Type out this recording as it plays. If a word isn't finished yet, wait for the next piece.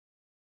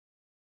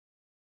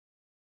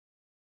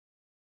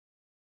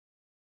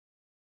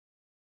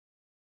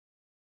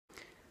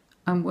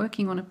I'm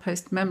working on a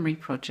post-memory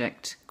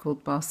project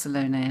called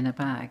Barcelona in a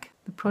Bag.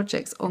 The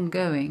project's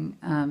ongoing.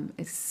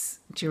 Its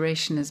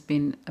duration has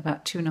been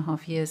about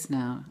 2.5 years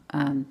now,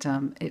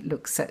 and it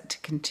looks set to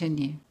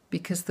continue.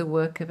 Because the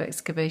work of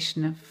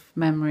excavation of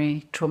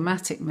memory,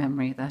 traumatic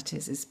memory that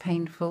is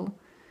painful,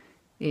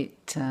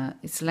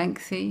 it's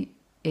lengthy,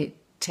 it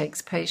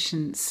takes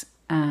patience,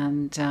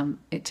 and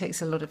it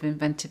takes a lot of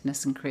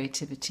inventiveness and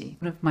creativity.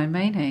 One of my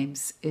main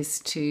aims is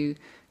to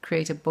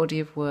create a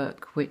body of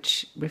work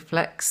which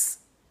reflects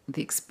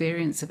the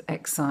experience of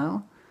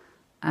exile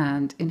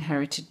and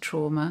inherited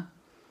trauma,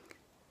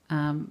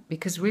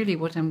 because really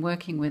what I'm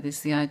working with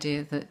is the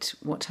idea that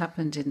what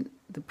happened in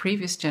the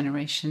previous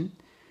generation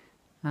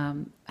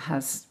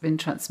has been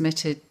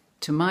transmitted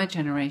to my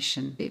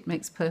generation. It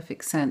makes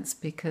perfect sense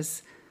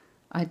because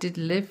I did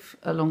live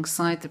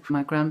alongside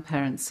my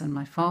grandparents and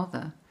my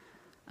father,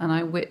 and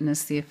I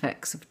witnessed the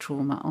effects of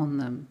trauma on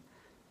them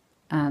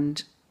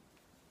and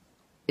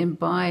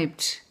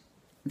imbibed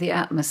the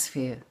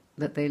atmosphere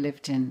that they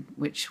lived in,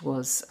 which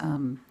was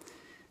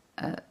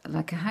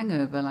like a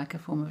hangover, like a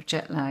form of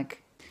jet lag.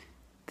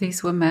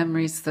 These were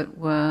memories that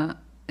were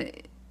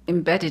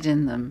embedded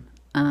in them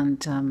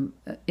and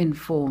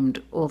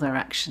informed all their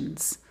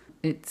actions.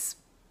 It's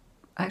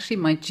actually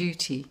my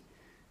duty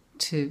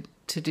to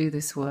do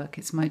this work.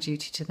 It's my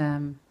duty to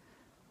them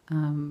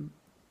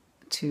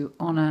to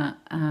honour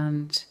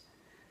and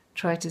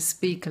try to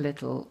speak a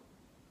little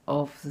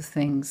of the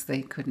things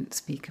they couldn't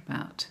speak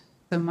about.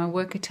 So my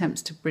work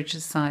attempts to bridge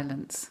the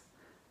silence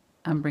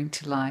and bring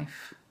to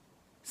life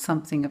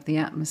something of the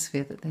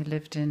atmosphere that they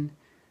lived in,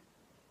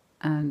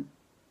 and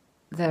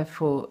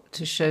therefore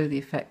to show the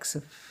effects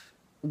of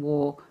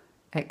war,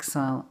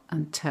 exile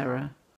and terror